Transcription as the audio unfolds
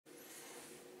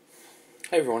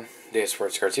Hi everyone, Day of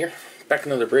Sports Cards here. Back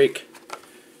another break.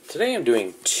 Today I'm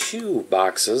doing 2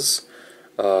 boxes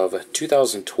of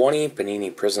 2020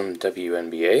 Panini Prizm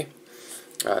WNBA.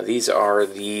 These are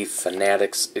the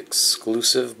Fanatics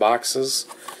exclusive boxes.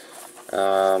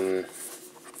 I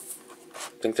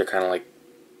think they're kind of like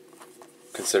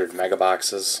considered mega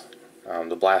boxes.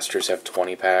 The blasters have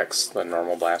 20 packs, the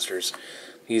normal blasters.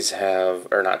 These have,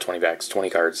 or not 20 packs, 20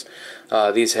 cards.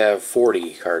 These have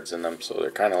 40 cards in them, so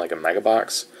they're kind of like a mega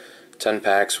box. 10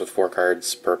 packs with 4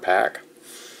 cards per pack.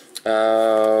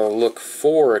 Look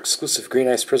for exclusive Green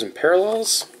Ice Prizm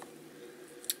parallels.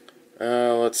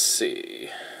 Let's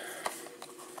see.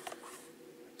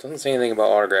 Doesn't say anything about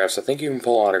autographs. I think you can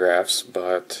pull autographs,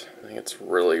 but I think it's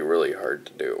really, really hard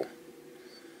to do.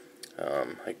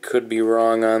 I could be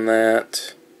wrong on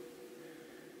that.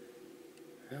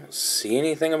 I don't see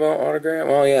anything about autograph.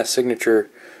 Well, yeah, signature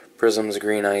Prizm's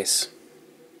Green Ice.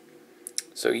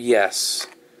 So yes,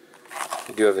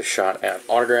 you do have a shot at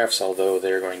autographs, although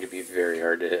they're going to be very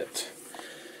hard to hit.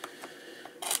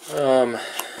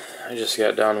 I just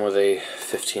got done with a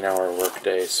 15-hour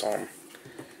workday, so I'm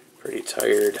pretty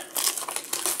tired.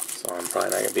 So I'm probably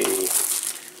not going to be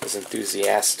as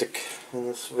enthusiastic in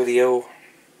this video.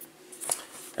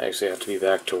 I actually have to be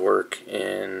back to work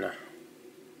in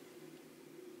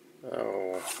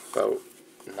about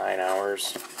 9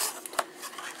 hours.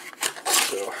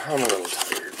 So I'm a little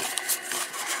tired.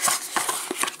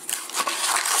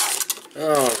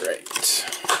 Alright.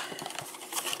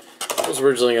 I was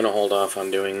originally going to hold off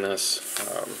on doing this.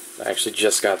 I actually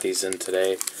just got these in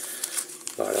today.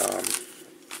 But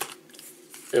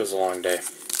it was a long day.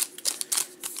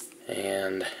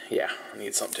 And yeah, I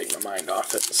need something to take my mind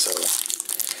off it. So,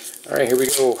 alright, here we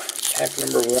go. Pack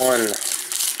number 1.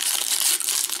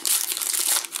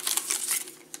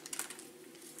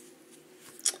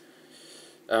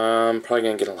 I'm probably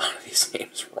going to get a lot of these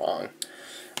names wrong.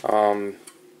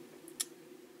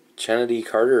 Kennedy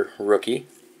Carter, rookie.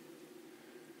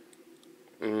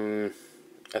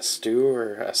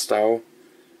 Estau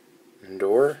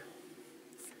Ndor,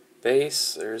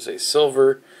 base. There's a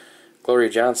silver Gloria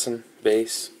Johnson,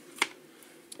 base.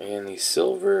 And the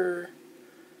silver,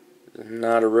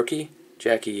 not a rookie,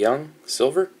 Jackie Young,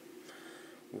 silver.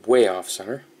 Way off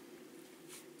center.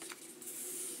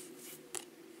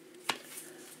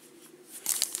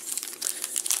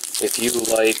 If you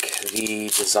like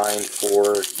the design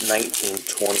for 1920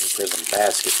 Prizm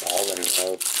basketball, then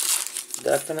you'll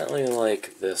definitely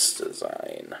like this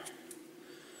design.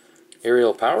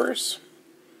 Aerial Powers,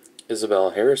 Isabel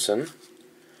Harrison,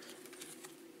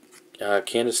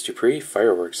 Candace Dupree,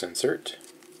 Fireworks insert,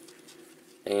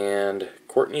 and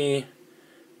Courtney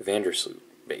Vandersloot,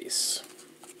 base.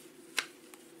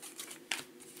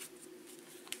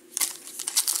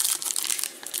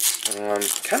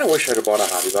 Kind of wish I'd have bought a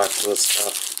hobby box of this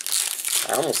stuff.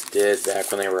 I almost did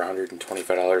back when they were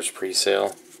 $125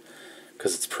 pre-sale,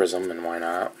 because it's Prizm and why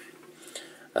not.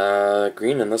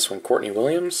 Green in this one, Courtney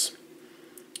Williams,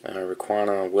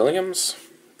 Raquana Williams,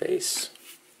 base.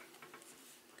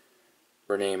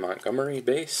 Renee Montgomery,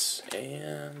 base.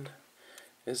 And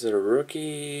is it a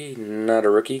rookie? Not a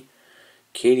rookie.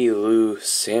 Katie Lou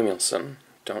Samuelson.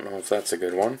 Don't know if that's a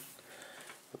good one.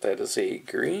 But that is a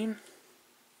green.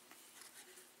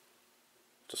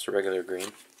 Just a regular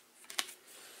green.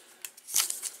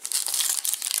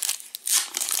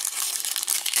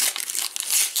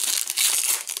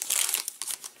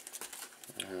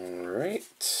 Alright.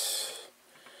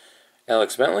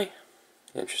 Alex Bentley.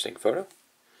 Interesting photo.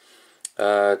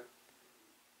 Tasha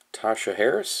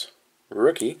Harris.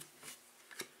 Rookie.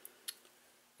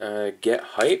 Get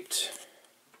Hyped.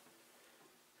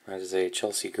 That is a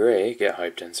Chelsea Gray Get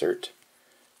Hyped insert.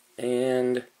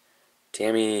 And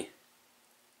Tammy.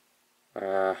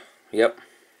 Yep,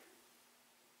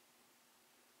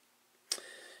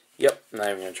 not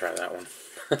even going to try that one.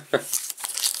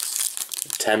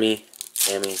 Tammy,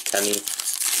 probably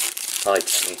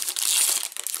Tammy.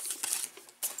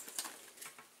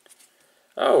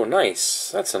 Oh, nice.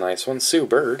 That's a nice one. Sue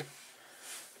Bird.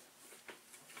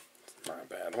 Not a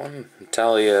bad one.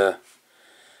 Natalia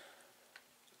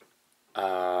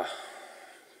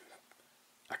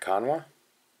Achanwa.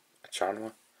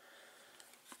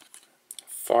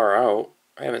 Far Out.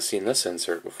 I haven't seen this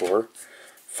insert before.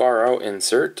 Far Out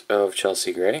insert of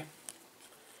Chelsea Gray.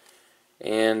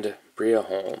 And Bria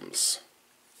Holmes,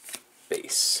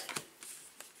 base.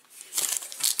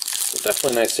 So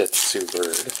definitely nice to hit the Sue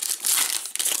Bird.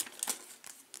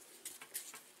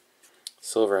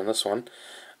 Silver in this one.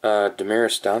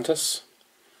 Damaris Dantas.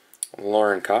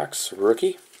 Lauren Cox,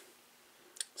 rookie.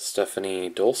 Stephanie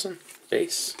Dolson,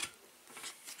 base.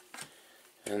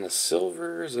 And the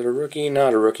silver, is it a rookie?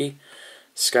 Not a rookie.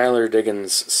 Skylar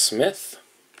Diggins-Smith.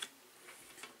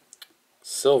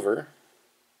 Silver.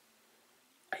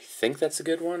 I think that's a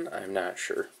good one. I'm not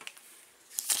sure.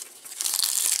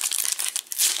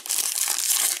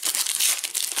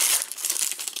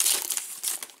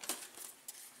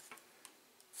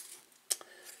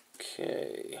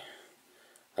 Okay.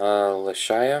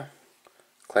 Lashia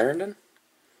Clarendon.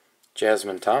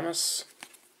 Jasmine Thomas.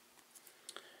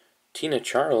 Tina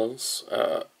Charles,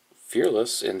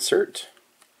 Fearless insert.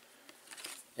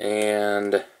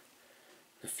 And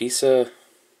Nafisa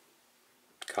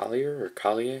Collier or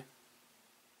Collier.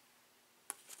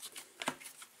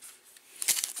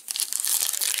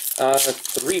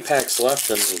 Three packs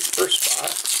left in the first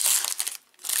box.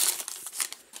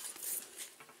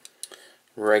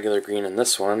 Regular green in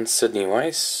this one. Sydney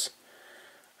Weiss.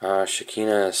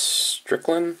 Shakina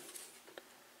Strickland.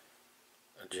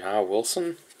 Ja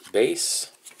Wilson.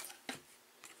 Base.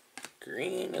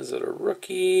 Green, is it a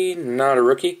rookie? Not a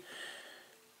rookie.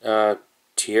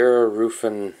 Tierra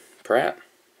Ruffin Pratt.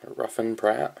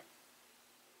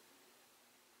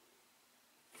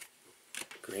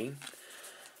 Green.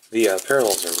 The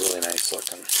parallels are really nice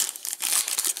looking.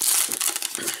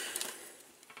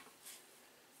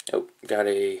 Oh, got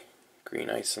a green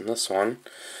ice in this one.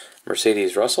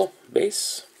 Mercedes Russell,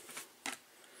 base.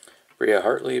 Bria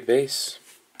Hartley, base.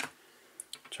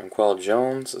 Jonquel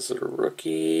Jones, is it a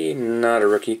rookie? Not a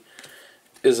rookie.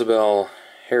 Isabel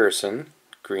Harrison,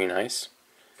 green ice.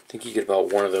 I think you get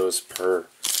about one of those per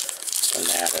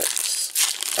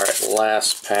Fanatics. Alright,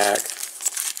 last pack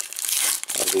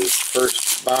of the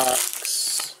first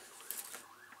box.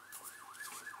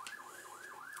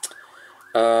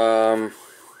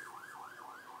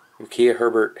 Makia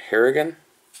Herbert Harrigan,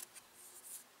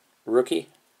 rookie.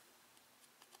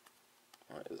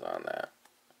 What is on that?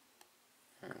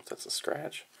 I don't know if that's a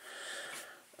scratch.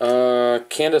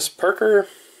 Candace Parker,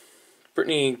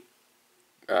 Brittany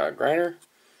Griner,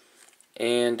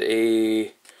 and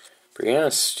a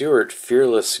Brianna Stewart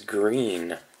Fearless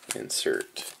Green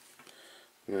insert.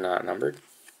 Not numbered.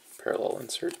 Parallel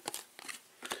insert.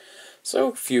 So,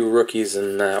 a few rookies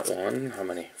in that one. How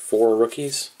many? 4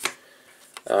 rookies.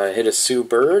 Hit a Sue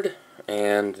Bird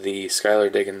and the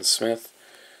Skylar Diggins-Smith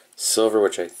silver,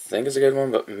 which I think is a good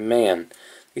one, but man,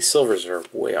 these silvers are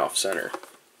way off center.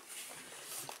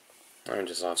 I mean,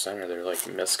 just off center, they're like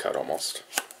miscut almost.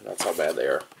 That's how bad they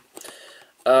are.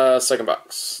 Second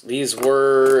box. These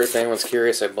were, if anyone's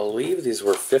curious, I believe these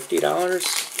were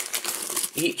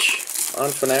 $50 each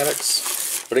on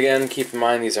Fanatics. But again, keep in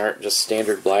mind these aren't just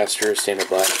standard blasters. Standard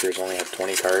blasters only have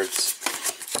 20 cards.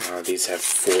 These have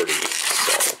 40,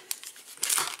 so.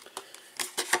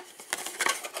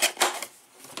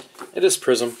 It is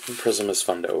Prizm. Prizm is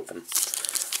fun to open.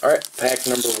 Alright, pack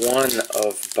number 1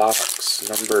 of box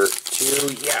number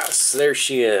 2. Yes, there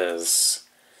she is.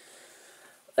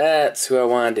 That's who I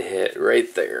wanted to hit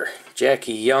right there.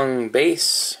 Jackie Young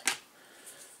base.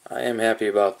 I am happy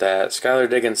about that. Skylar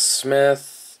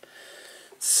Diggins-Smith,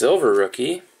 silver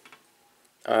rookie.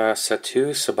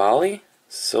 Satu Sabali,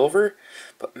 silver.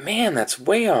 But man, that's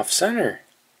way off center.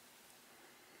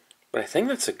 But I think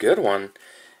that's a good one.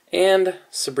 And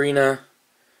Sabrina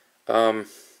Ionescu,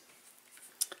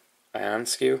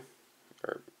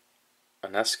 or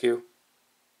Ionescu.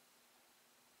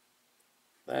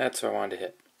 That's what I wanted to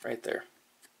hit, right there.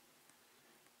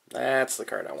 That's the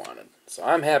card I wanted. So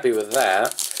I'm happy with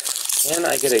that. And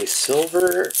I get a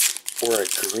silver or a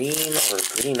green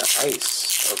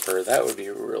ice of her. That would be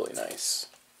really nice.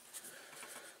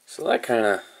 So that kind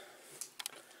of,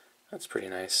 that's pretty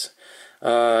nice.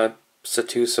 Satu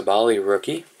Sabali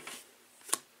rookie.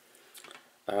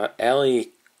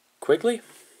 Allie Quigley.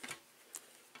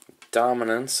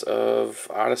 Dominance of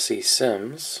Odyssey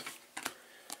Sims.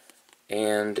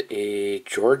 And a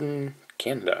Jordan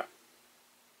Canada.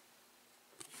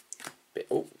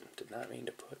 Oh, did not mean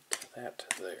to put that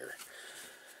there.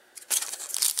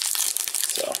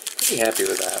 So, pretty happy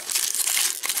with that.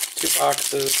 2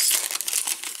 boxes.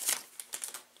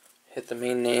 Hit the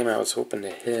main name I was hoping to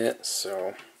hit,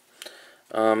 so.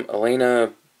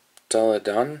 Elena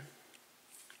Daladun.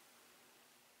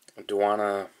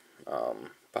 Duana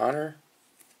Bonner.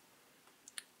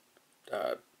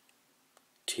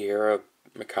 Tierra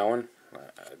McCowan. I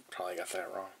probably got that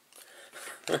wrong.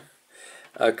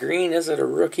 Green, is it a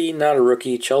rookie? Not a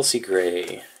rookie. Chelsea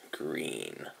Gray.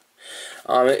 Green.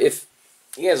 If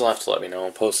you guys will have to let me know,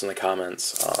 post in the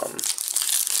comments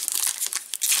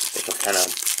if I kind of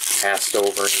passed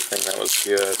over anything that was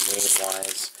good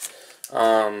name-wise.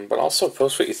 But also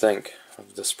post what you think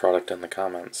of this product in the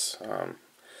comments.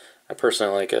 I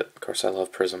personally like it. Of course, I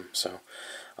love Prizm. So,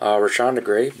 Rashonda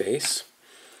Gray, base.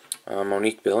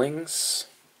 Monique Billings.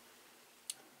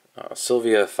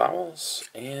 Sylvia Fowles.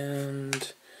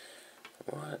 And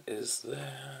what is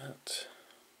that?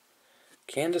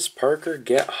 Candace Parker,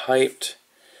 Get Hyped.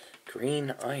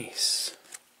 Green Ice.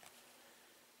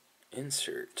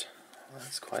 Insert.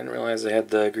 That's cool. I didn't realize they had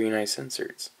the Green Ice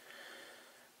inserts.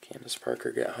 Candace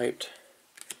Parker, Get Hyped.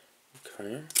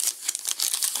 Okay.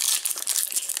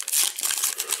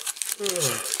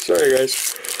 Sorry, guys.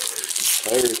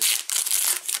 Tired.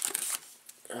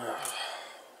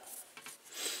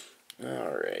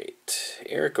 Alright.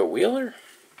 Erica Wheeler.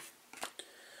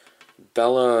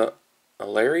 Bella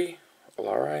Alari.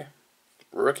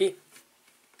 Rookie.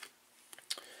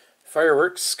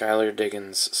 Fireworks. Skylar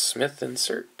Diggins Smith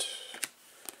insert.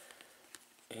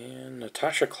 And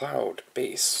Natasha Cloud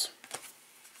base.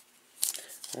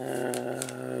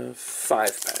 5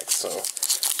 packs, so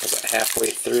about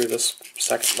halfway through this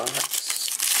second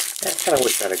box. I kind of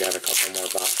wish I'd have got a couple more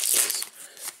boxes.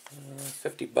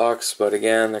 $50, but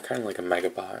again, they're kind of like a mega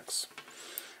box.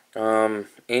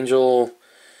 Angel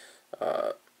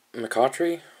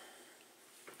McCautry.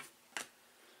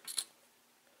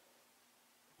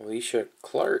 Alicia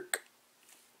Clark.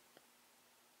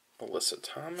 Alyssa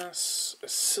Thomas.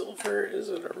 Silver, is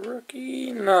it a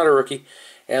rookie? Not a rookie.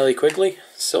 Allie Quigley,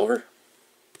 silver.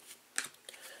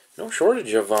 No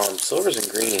shortage of silvers and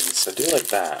greens. I do like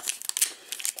that.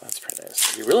 That's pretty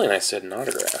nice. It'd be really nice to hit an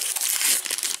autograph.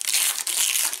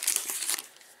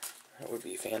 That would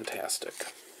be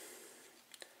fantastic.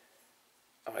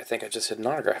 Oh, I think I just hit an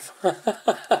autograph.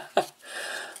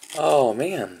 Oh,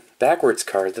 man. Backwards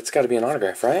card. That's got to be an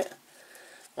autograph, right?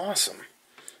 Awesome.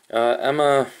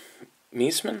 Emma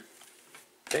Meesman,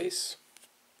 base.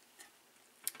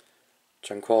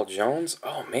 Jonquel Jones.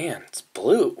 Oh, man. It's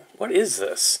blue. What is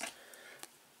this?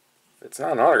 It's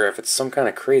not an autograph. It's some kind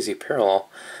of crazy parallel.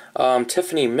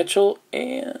 Tiffany Mitchell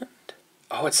and...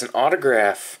 Oh, it's an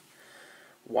autograph.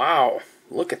 Wow.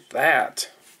 Look at that.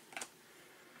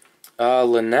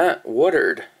 Lynette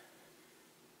Woodard.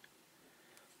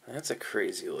 That's a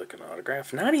crazy looking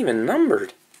autograph. Not even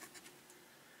numbered.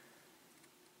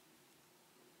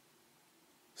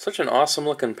 Such an awesome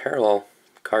looking parallel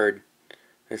card.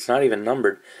 It's not even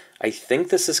numbered. I think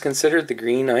this is considered the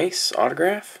Green Ice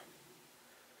autograph.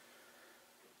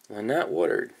 Lynette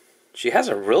Woodard. She has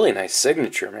a really nice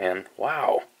signature, man.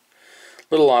 Wow.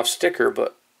 Little off sticker,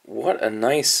 but what a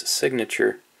nice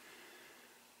signature.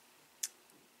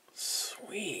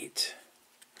 Sweet.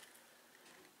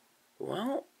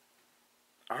 Well,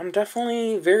 I'm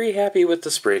definitely very happy with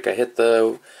this break. I hit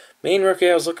the main rookie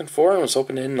I was looking for and was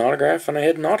hoping to hit an autograph, and I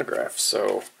hit an autograph.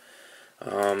 So,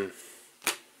 man,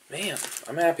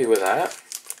 I'm happy with that.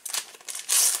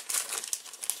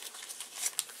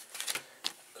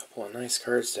 A couple of nice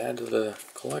cards to add to the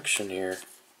collection here.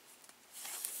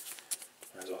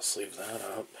 Might as well sleeve that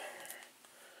up.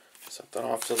 Set that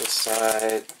off to the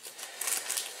side.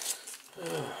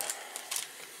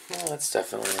 Well, that's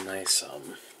definitely a nice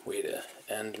way to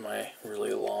end my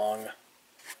really long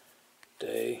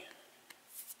day.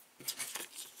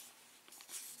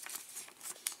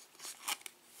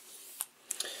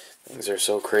 Things are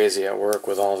so crazy at work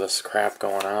with all this crap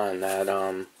going on that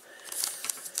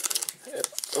it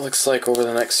looks like over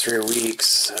the next 3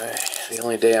 weeks, the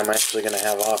only day I'm actually going to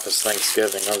have off is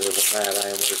Thanksgiving. Other than that, I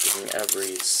am working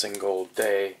every single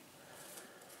day.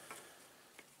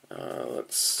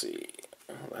 Let's see.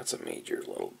 Oh, that's a major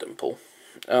little dimple.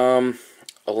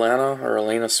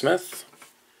 Elena Smith.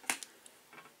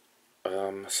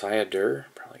 Messiah Durr.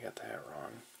 Probably got that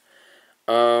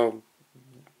wrong.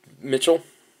 Mitchell.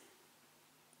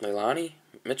 Leilani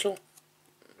Mitchell.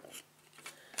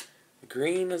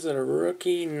 Green, is it a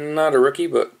rookie? Not a rookie,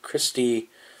 but Christy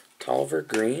Tolliver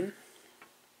Green.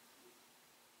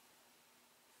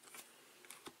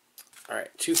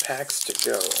 Alright, 2 packs to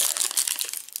go.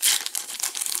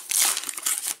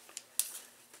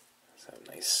 There's a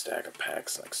nice stack of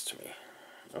packs next to me.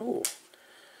 Oh.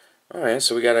 Alright,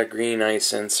 so we got a Green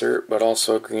Ice insert, but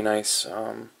also a Green Ice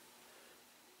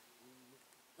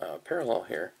parallel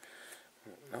here.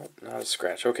 Nope, not a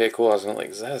scratch. Okay, cool. I was like,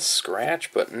 is that a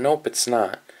scratch? But nope, it's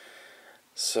not.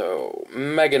 So,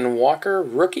 Megan Walker,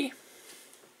 rookie.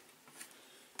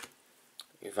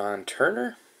 Yvonne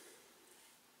Turner.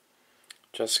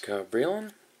 Jessica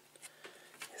Breland.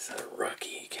 Is that a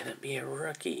rookie? Can it be a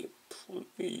rookie?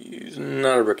 Please.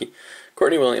 Not a rookie.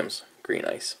 Courtney Williams, Green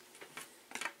Ice.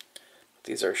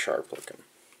 These are sharp looking.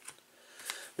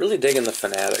 Really digging the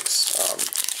Fanatics.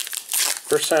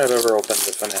 First time I've ever opened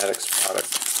the Fanatics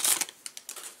product.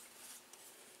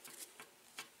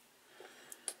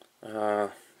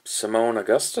 Simone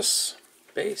Augustus,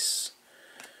 base.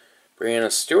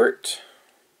 Brianna Stewart.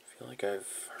 I feel like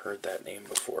I've heard that name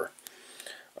before.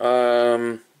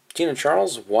 Tina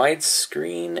Charles,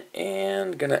 widescreen,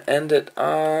 and gonna end it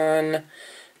on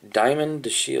Diamond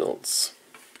DeShields.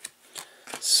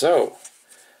 So,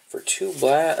 for two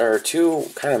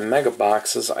kind of mega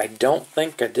boxes, I don't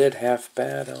think I did half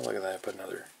bad. Oh, look at that! I put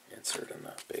another insert in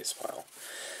the base pile.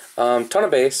 Ton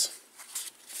of base.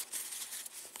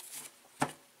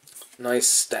 Nice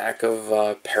stack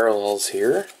of parallels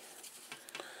here.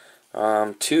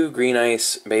 2 green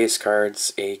ice base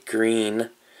cards, a green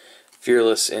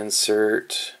Fearless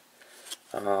insert,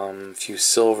 a few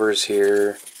silvers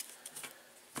here.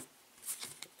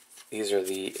 These are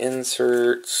the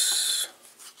inserts.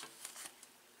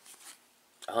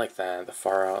 I like that, the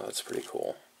far out, that's pretty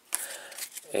cool.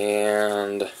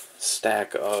 And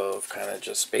stack of kind of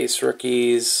just base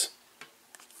rookies.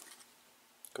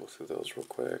 Go through those real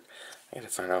quick. I gotta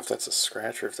find out if that's a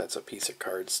scratch or if that's a piece of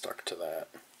card stuck to that.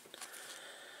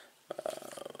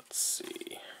 Let's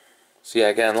see. So yeah,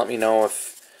 again, let me know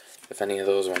if any of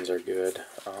those ones are good.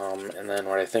 And then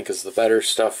what I think is the better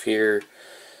stuff here.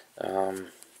 Okay,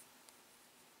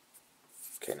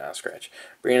 not a scratch.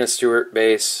 Brianna Stewart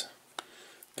base.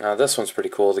 This one's pretty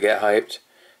cool to get hyped.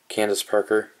 Candace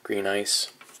Parker, green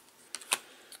ice.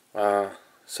 Satu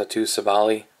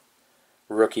Sabali,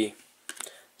 rookie.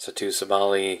 Satu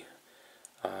Sabali,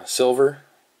 silver.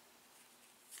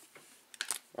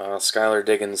 Skylar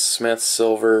Diggins-Smith,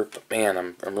 silver. But man,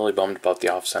 I'm really bummed about the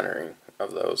off-centering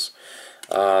of those.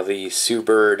 The Sue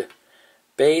Bird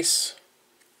base.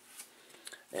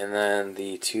 And then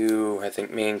the 2, I think,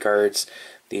 main cards.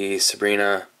 The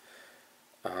Sabrina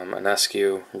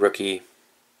Ionescu, rookie.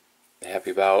 Happy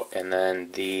about. And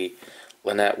then the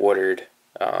Lynette Woodard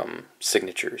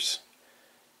signatures.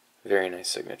 Very nice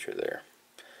signature there.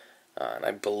 And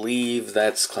I believe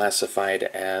that's classified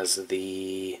as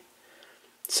the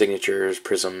signatures,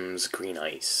 Prizm's green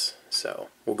ice. So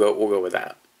we'll go with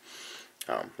that.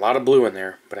 A lot of blue in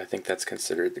there, but I think that's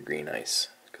considered the green ice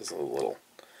because of the little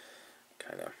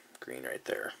kind of green right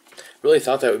there. Really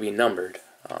thought that would be numbered.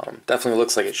 Definitely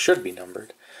looks like it should be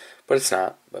numbered, but it's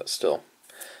not. But still,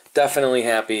 definitely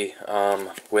happy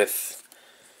with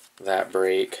that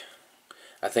break.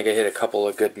 I think I hit a couple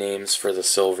of good names for the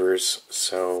silvers,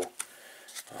 so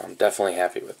I'm definitely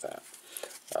happy with that.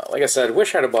 Like I said,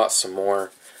 wish I'd have bought some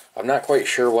more. I'm not quite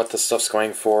sure what this stuff's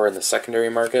going for in the secondary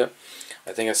market.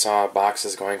 I think I saw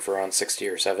boxes going for around 60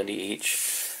 or 70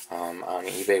 each on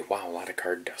eBay. Wow, a lot of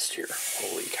card dust here.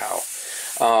 Holy cow.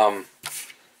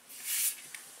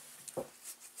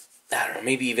 I don't know,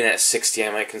 maybe even at 60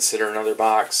 I might consider another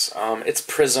box. It's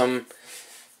Prizm.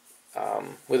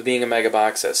 With being a mega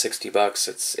box at 60 bucks,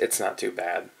 it's not too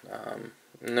bad.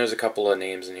 And there's a couple of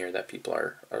names in here that people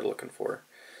are looking for.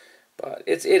 But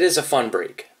it is a fun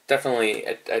break. Definitely,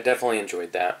 I definitely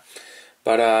enjoyed that.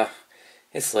 But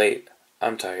it's late.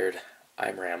 I'm tired.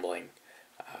 I'm rambling.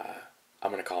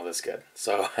 I'm going to call this good.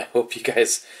 So I hope you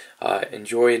guys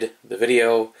enjoyed the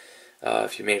video.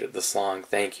 If you made it this long,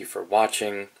 thank you for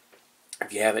watching.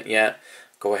 If you haven't yet,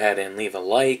 go ahead and leave a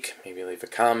like. Maybe leave a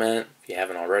comment. If you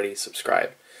haven't already,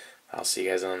 subscribe. I'll see you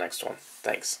guys in the next one.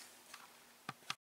 Thanks.